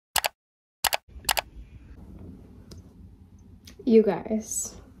You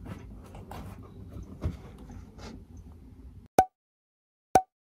guys.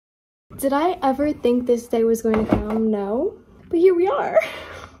 Did I ever think this day was going to come? No. But here we are.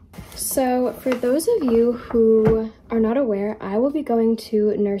 So for those of you who are not aware, I will be going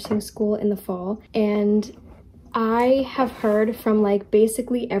to nursing school in the fall, and I have heard from like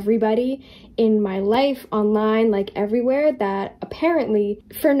basically everybody in my life, online, like everywhere, that apparently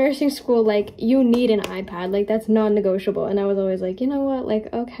for nursing school, like you need an iPad, like that's non-negotiable. And I was always like, you know what, like,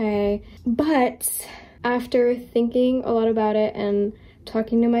 okay. But after thinking a lot about it and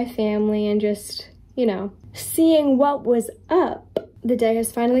talking to my family and just, you know, seeing what was up, the day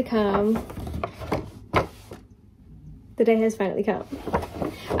has finally come. The day has finally come.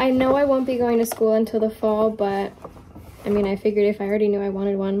 I know I won't be going to school until the fall, but I mean, I figured if I already knew I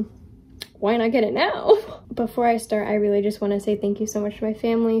wanted one, why not get it now? Before I start, I really just want to say thank you so much to my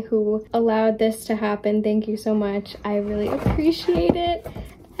family who allowed this to happen. Thank you so much. I really appreciate it.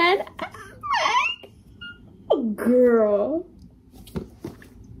 And girl,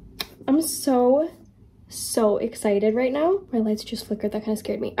 I'm so excited right now. My lights just flickered. That kind of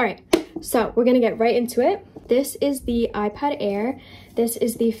scared me. All right, so we're gonna get right into it. This is the iPad Air. This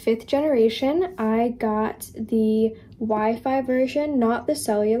is the 5th generation. I got the Wi-Fi version, not the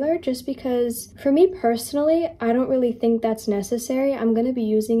cellular, just because for me personally, I don't really think that's necessary. I'm gonna be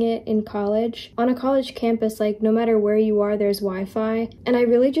using it in college. On a college campus, like no matter where you are, there's Wi-Fi. And I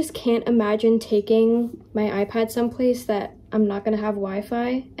really just can't imagine taking my iPad someplace that I'm not gonna have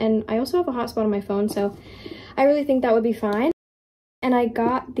Wi-Fi. And I also have a hotspot on my phone, so I really think that would be fine. And I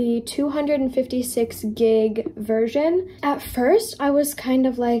got the 256 gig version. At first, I was kind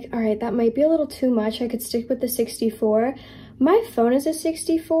of like, all right, that might be a little too much. I could stick with the 64. My phone is a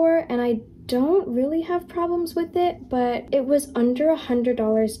 64, and I don't really have problems with it, but it was under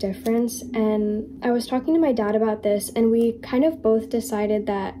 $100 difference. And I was talking to my dad about this, and we kind of both decided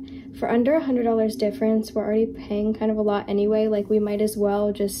that for under $100 difference, we're already paying kind of a lot anyway. Like, we might as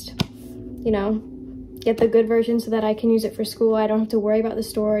well just, you know, get the good version so that I can use it for school. I don't have to worry about the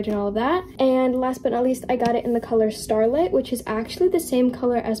storage and all of that. And last but not least, I got it in the color Starlight, which is actually the same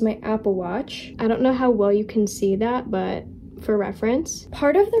color as my Apple Watch. I don't know how well you can see that, but for reference.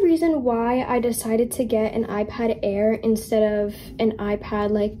 Part of the reason why I decided to get an iPad Air instead of an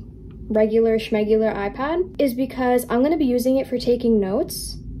iPad, like regular schmegular iPad, is because I'm gonna be using it for taking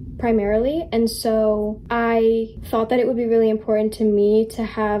notes primarily, and so I thought that it would be really important to me to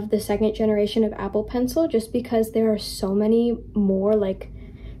have the 2nd generation of Apple Pencil, just because there are so many more like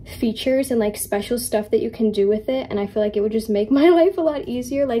features and like special stuff that you can do with it, and I feel like it would just make my life a lot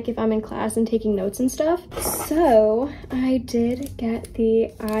easier, like if I'm in class and taking notes and stuff. So I did get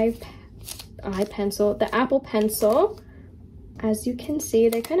the iPencil, the Apple Pencil. As you can see,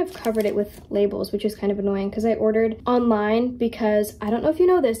 they kind of covered it with labels, which is kind of annoying because I ordered online because I don't know if you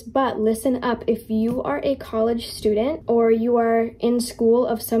know this, but listen up. If you are a college student or you are in school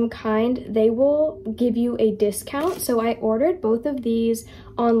of some kind, they will give you a discount. So I ordered both of these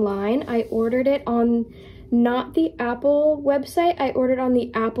online. I ordered it on not the Apple website. I ordered on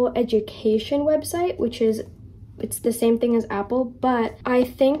the Apple Education website, which is it's the same thing as Apple, but I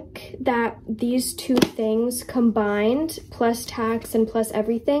think that these two things combined, plus tax and plus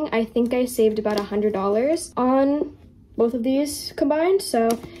everything, I think I saved about $100 on both of these combined. So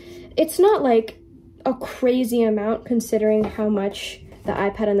it's not like a crazy amount considering how much the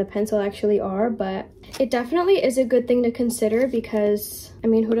iPad and the pencil actually are, but it definitely is a good thing to consider because, I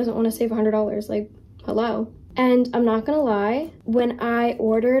mean, who doesn't want to save $100? Like, hello. And I'm not gonna lie, when I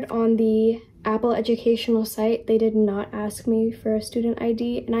ordered on the Apple educational site, they did not ask me for a student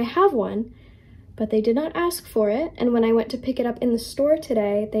ID, and I have one, but they did not ask for it. And when I went to pick it up in the store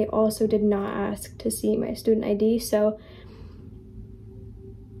today, they also did not ask to see my student ID. So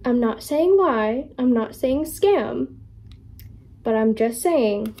I'm not saying lie, I'm not saying scam, but I'm just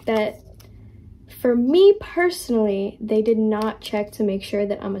saying that for me personally, they did not check to make sure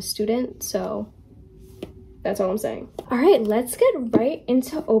that I'm a student, so that's all I'm saying. All right, let's get right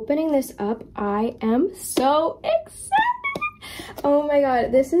into opening this up. I am so excited. Oh my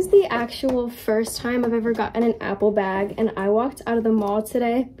God, this is the actual first time I've ever gotten an Apple bag, and I walked out of the mall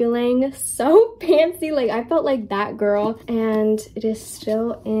today feeling so fancy. Like, I felt like that girl, and it is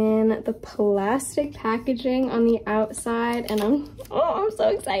still in the plastic packaging on the outside, and I'm so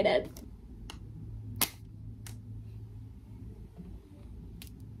excited.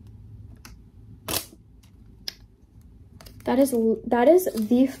 That is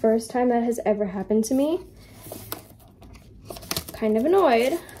the first time that has ever happened to me. Kind of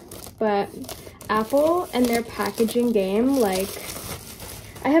annoyed, but Apple and their packaging game, like,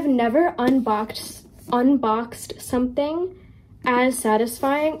 I have never unboxed something as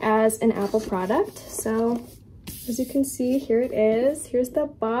satisfying as an Apple product. So as you can see, here it is. Here's the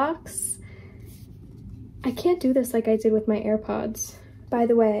box. I can't do this like I did with my AirPods. By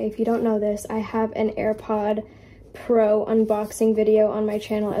the way, if you don't know this, I have an AirPod Pro unboxing video on my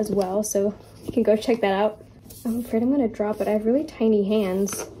channel as well, so you can go check that out. I'm afraid I'm gonna drop it. I have really tiny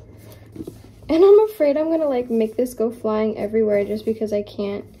hands. And I'm afraid I'm gonna like make this go flying everywhere just because I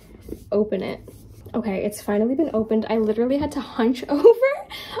can't open it. Okay, it's finally been opened. I literally had to hunch over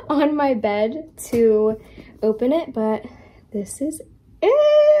on my bed to open it, but this is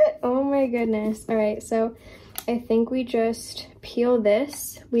it. Oh my goodness. All right, so I think we just peel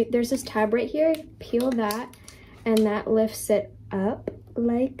this. There's this tab right here. Peel that, and that lifts it up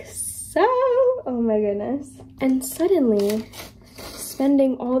like so. Oh my goodness. And suddenly,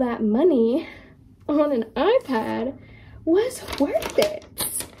 spending all that money on an iPad was worth it.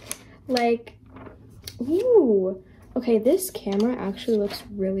 Like, ooh. Okay, this camera actually looks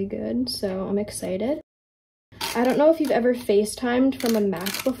really good, so I'm excited. I don't know if you've ever FaceTimed from a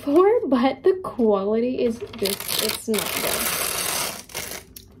Mac before, but the quality is just, it's not good.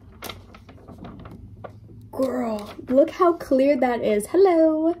 Girl, look how clear that is.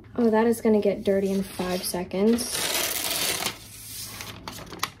 Hello. Oh, that is gonna get dirty in 5 seconds.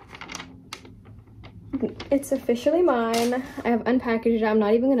 It's officially mine. I have unpackaged it. I'm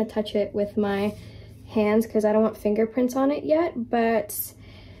not even gonna touch it with my hands because I don't want fingerprints on it yet, but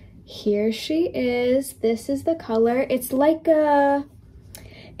here she is. This is the color. It's like a,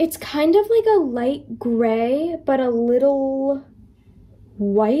 it's kind of like a light gray, but a little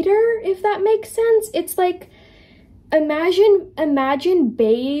whiter, if that makes sense. It's like, imagine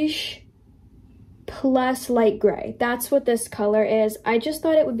beige plus light gray. That's what this color is. I just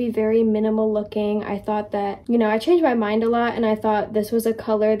thought it would be very minimal looking. I thought that, you know, I changed my mind a lot, and I thought this was a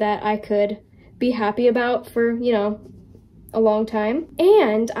color that I could be happy about for, you know, a long time.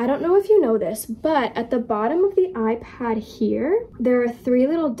 And I don't know if you know this, but at the bottom of the iPad here, there are 3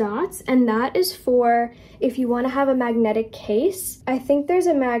 little dots, and that is for if you want to have a magnetic case. I think there's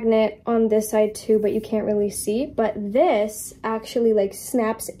a magnet on this side too, but you can't really see, but this actually like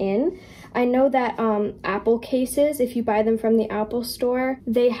snaps in. I know that Apple cases, if you buy them from the Apple store,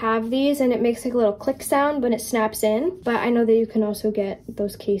 they have these and it makes like a little click sound when it snaps in. But I know that you can also get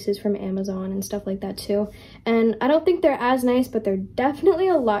those cases from Amazon and stuff like that too. And I don't think they're as nice, but they're definitely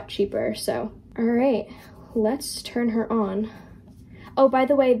a lot cheaper. So, all right, let's turn her on. Oh, by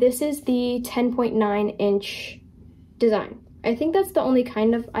the way, this is the 10.9 inch design. I think that's the only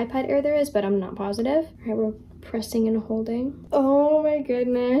kind of iPad Air there is, but I'm not positive. All right, we're pressing and holding. Oh my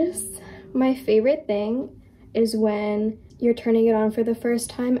goodness. My favorite thing is when you're turning it on for the first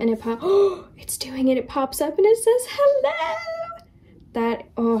time and it pops, oh, it's doing it. It pops up and it says, hello. That,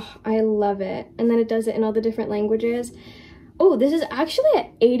 oh, I love it. And then it does it in all the different languages. Oh, this is actually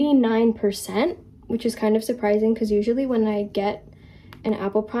at 89%, which is kind of surprising because usually when I get an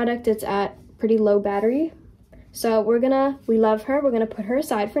Apple product, it's at pretty low battery. So we love her. We're gonna put her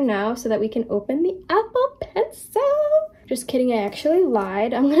aside for now so that we can open the Apple Pencil. Just kidding, I actually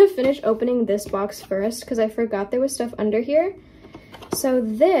lied. I'm gonna finish opening this box first because I forgot there was stuff under here. So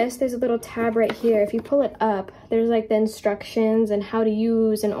there's a little tab right here. If you pull it up, there's like the instructions and how to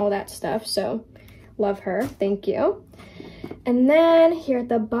use and all that stuff. So love her, thank you. And then here at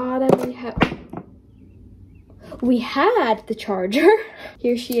the bottom, we had the charger.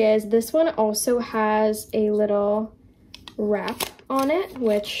 Here she is. This one also has a little wrap on it,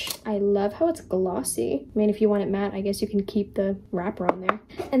 which I love how it's glossy. I mean, if you want it matte, I guess you can keep the wrapper on there.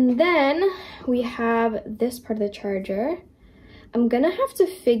 And then we have this part of the charger. I'm gonna have to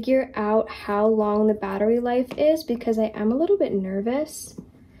figure out how long the battery life is because I am a little bit nervous.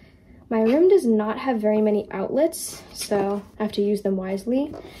 My room does not have very many outlets, so I have to use them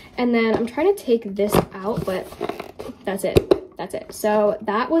wisely. And then I'm trying to take this out, but that's it. That's it. So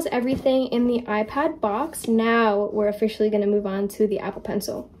that was everything in the iPad box. Now we're officially going to move on to the Apple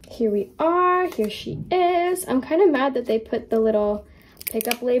Pencil. Here we are. Here she is. I'm kind of mad that they put the little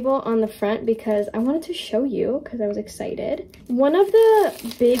pickup label on the front because I wanted to show you because I was excited. One of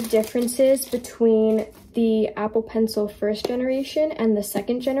the big differences between the Apple Pencil first generation and the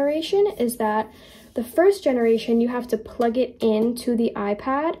second generation is that the first generation, you have to plug it into the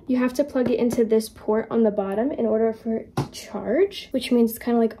iPad. You have to plug it into this port on the bottom in order for it to charge, which means it's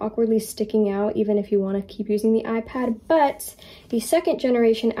kind of like awkwardly sticking out even if you want to keep using the iPad. But the second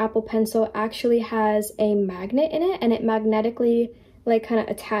generation Apple Pencil actually has a magnet in it, and it magnetically like kind of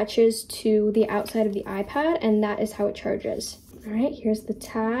attaches to the outside of the iPad, and that is how it charges. All right, here's the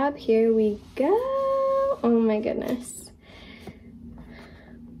tab. Here we go. Oh my goodness.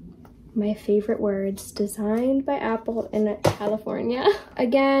 My favorite words, designed by Apple in California.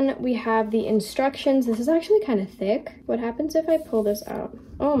 Again, we have the instructions. This is actually kind of thick. What happens if I pull this out?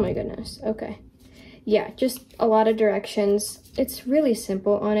 Oh my goodness, okay. Yeah, just a lot of directions. It's really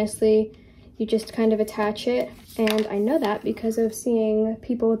simple, honestly. You just kind of attach it, and I know that because of seeing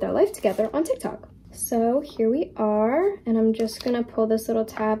people with their life together on TikTok. So here we are, and I'm just gonna pull this little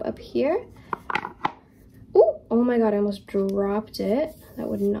tab up here. Ooh, oh my god, I almost dropped it. That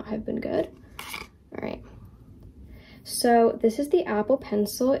would not have been good. All right. So this is the Apple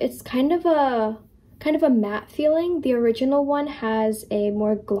Pencil. It's kind of a matte feeling. The original one has a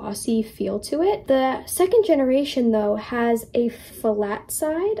more glossy feel to it. The second generation though has a flat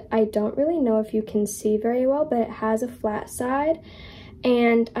side. I don't really know if you can see very well, but it has a flat side.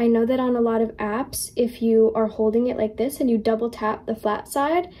 And I know that on a lot of apps, if you are holding it like this and you double tap the flat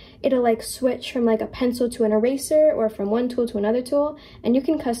side, it'll like switch from like a pencil to an eraser or from one tool to another tool, and you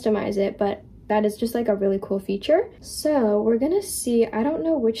can customize it, but that is just like a really cool feature. So we're gonna see, I don't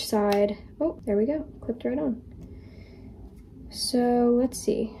know which side. Oh, there we go, clipped right on. So let's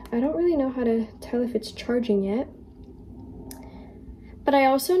see. I don't really know how to tell if it's charging yet. But I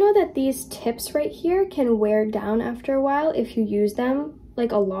also know that these tips right here can wear down after a while if you use them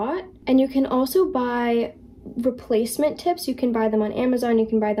like a lot. And you can also buy replacement tips. You can buy them on Amazon, you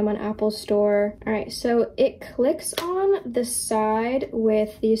can buy them on Apple Store. All right, so it clicks on the side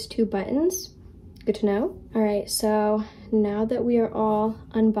with these two buttons. Good to know. All right, so now that we are all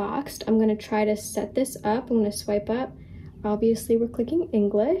unboxed, I'm gonna try to set this up. I'm gonna swipe up. Obviously, we're clicking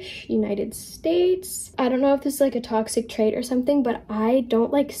English, United States. I don't know if this is like a toxic trait or something, but I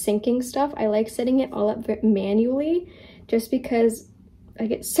don't like syncing stuff. I like setting it all up manually just because I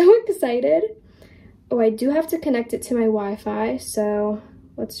get so excited. Oh, I do have to connect it to my Wi-Fi, so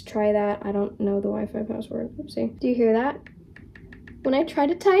let's try that. I don't know the Wi-Fi password. Oopsie. Do you hear that? When I try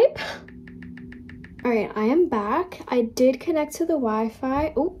to type. All right, I am back. I did connect to the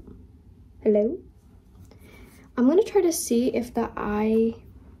Wi-Fi. Oh, hello. I'm gonna try to see if the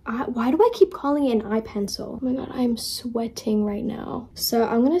why do I keep calling it an iPencil? Oh my god, I'm sweating right now. So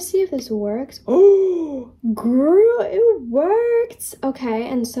I'm gonna see if this works. Oh, girl, it worked. Okay,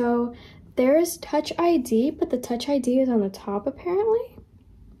 and so there is Touch ID, but the Touch ID is on the top apparently.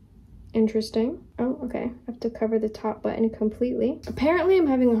 Interesting. Oh, okay. I have to cover the top button completely. Apparently, I'm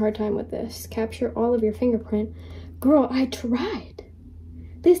having a hard time with this. Capture all of your fingerprint. Girl, I tried.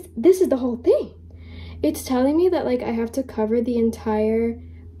 This is the whole thing. It's telling me that like I have to cover the entire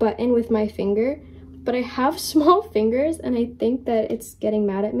button with my finger, but I have small fingers and I think that it's getting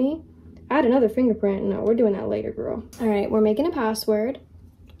mad at me. Add another fingerprint. No, we're doing that later, girl. All right, we're making a password.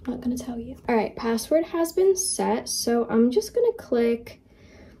 I'm not gonna tell you. All right, password has been set. So I'm just gonna click,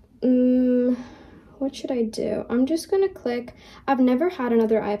 what should I do? I'm just gonna click, I've never had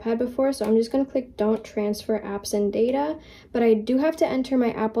another iPad before, so I'm just gonna click don't transfer apps and data, but I do have to enter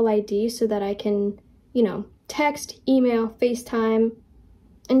my Apple ID so that I can, you know, text, email, FaceTime,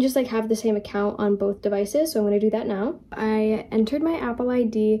 and just like have the same account on both devices. So I'm gonna do that now. I entered my Apple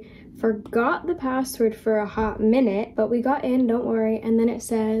ID, forgot the password for a hot minute, but we got in, don't worry. And then it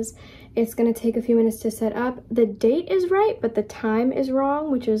says it's gonna take a few minutes to set up. The date is right, but the time is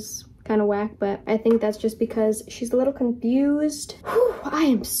wrong, which is kind of whack, but I think that's just because she's a little confused. Whew, I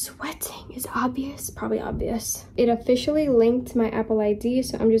am sweating. Is it obvious? Probably obvious. It officially linked my Apple ID,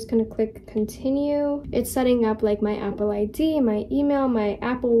 so I'm just gonna click continue. It's setting up like my Apple ID, my email, my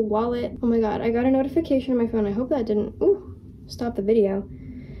Apple Wallet. Oh my god, I got a notification on my phone. I hope that didn't stop the video.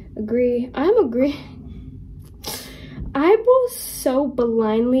 Agree. I'm agreeing. I will so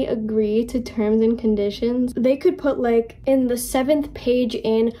blindly agree to terms and conditions. They could put like in the 7th page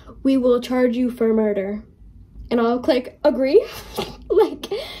in, we will charge you for murder. And I'll click agree. Like,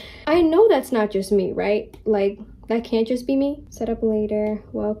 I know that's not just me, right? Like, that can't just be me. Set up later,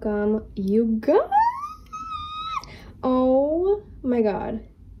 welcome, you guys. Oh my god.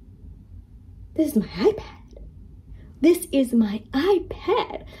 This is my iPad. This is my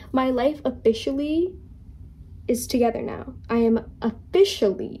iPad. My life officially is together now. I am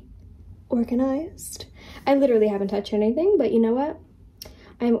officially organized. I literally haven't touched anything, but you know what?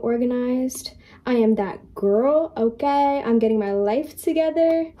 I am organized. I am that girl, okay? I'm getting my life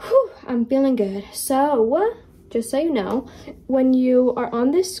together. Whew, I'm feeling good. So, just so you know, when you are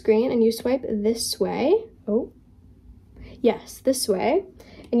on this screen and you swipe this way, this way,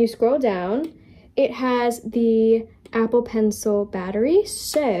 and you scroll down, it has the Apple Pencil battery.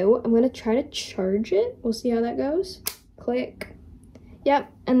 So I'm gonna try to charge it. We'll see how that goes. Click.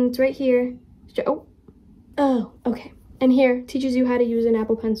 Yep, and it's right here. Oh, okay. And here teaches you how to use an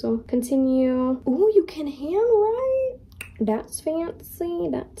Apple Pencil. Continue. Oh, you can handwrite. That's fancy,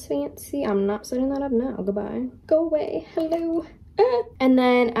 that's fancy. I'm not setting that up now. Goodbye. Go away. Hello. And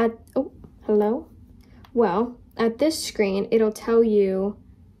then at, oh, hello. Well, at this screen, it'll tell you,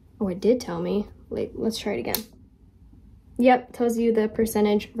 oh, it did tell me. Like, let's try it again. Yep, tells you the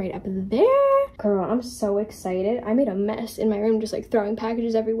percentage right up there. Girl, I'm so excited. I made a mess in my room, just like throwing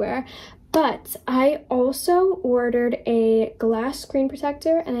packages everywhere. But I also ordered a glass screen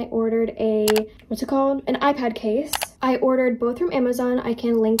protector and I ordered a, what's it called? An iPad case. I ordered both from Amazon. I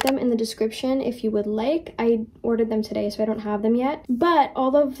can link them in the description if you would like. I ordered them today, so I don't have them yet. But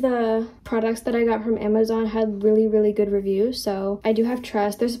all of the products that I got from Amazon had really, really good reviews, so I do have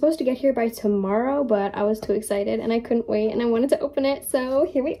trust. They're supposed to get here by tomorrow, but I was too excited and I couldn't wait and I wanted to open it, so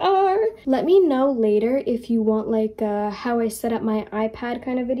here we are. Let me know later if you want like how I set up my iPad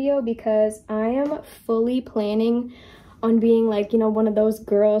kind of video, because I am fully planning on being like, you know, one of those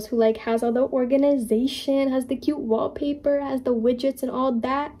girls who like has all the organization, has the cute wallpaper, has the widgets and all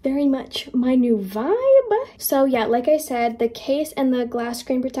that. Very much my new vibe. So yeah, like I said, the case and the glass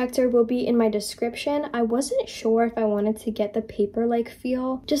screen protector will be in my description. I wasn't sure if I wanted to get the paper-like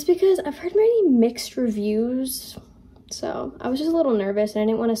feel, just because I've heard many mixed reviews. So I was just a little nervous and I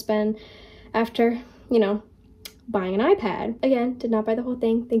didn't want to spend, after, you know, buying an iPad. Again, did not buy the whole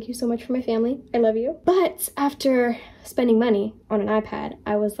thing. Thank you so much for my family. I love you. But after spending money on an iPad,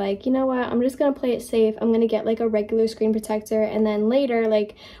 I was like, you know what? I'm just gonna play it safe. I'm gonna get like a regular screen protector, and then later,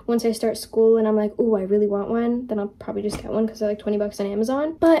 like once I start school and I'm like, ooh, I really want one, then I'll probably just get one because they're like 20 bucks on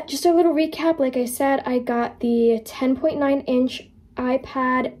Amazon. But just a little recap, like I said, I got the 10.9-inch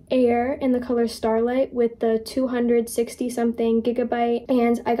iPad Air in the color Starlight with the 260 something gigabyte,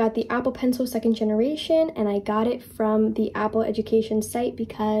 and I got the Apple Pencil 2nd generation, and I got it from the Apple Education site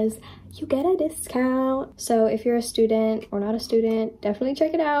because you get a discount. So if you're a student or not a student, definitely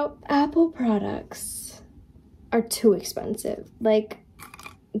check it out. Apple products are too expensive, like,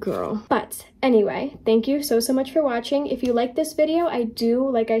 girl. But anyway, thank you so much for watching. If you like this video, I do,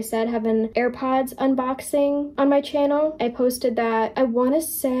 like I said, have an AirPods unboxing on my channel. I posted that, I want to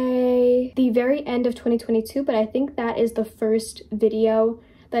say the very end of 2022, but I think that is the first video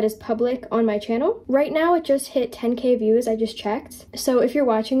that is public on my channel. Right now it just hit 10K views, I just checked. So if you're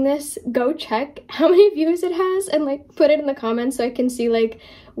watching this, go check how many views it has and like put it in the comments so I can see like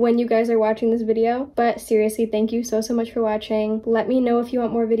when you guys are watching this video. But seriously, thank you so much for watching. Let me know if you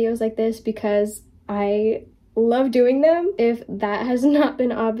want more videos like this because I love doing them. If that has not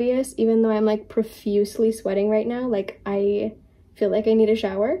been obvious, even though I'm like profusely sweating right now, like I feel like I need a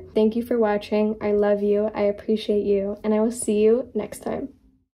shower. Thank you for watching. I love you. I appreciate you, and I will see you next time.